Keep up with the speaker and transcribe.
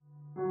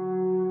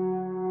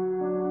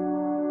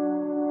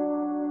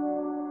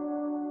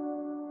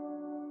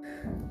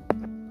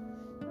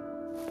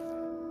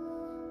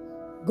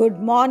Good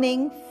morning,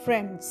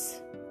 friends.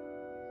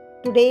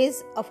 Today's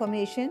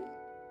affirmation: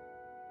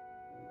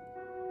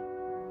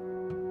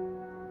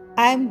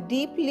 I am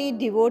deeply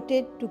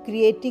devoted to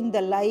creating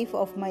the life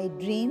of my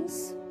dreams.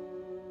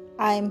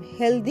 I am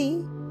healthy.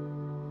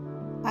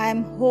 I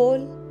am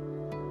whole.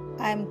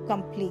 I am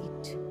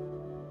complete.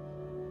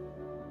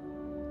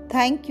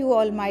 Thank you,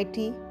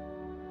 Almighty,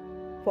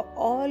 for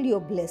all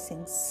your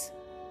blessings.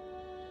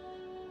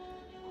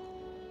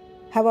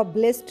 Have a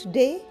blessed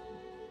day.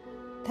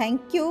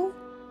 Thank you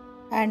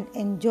and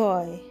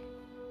enjoy.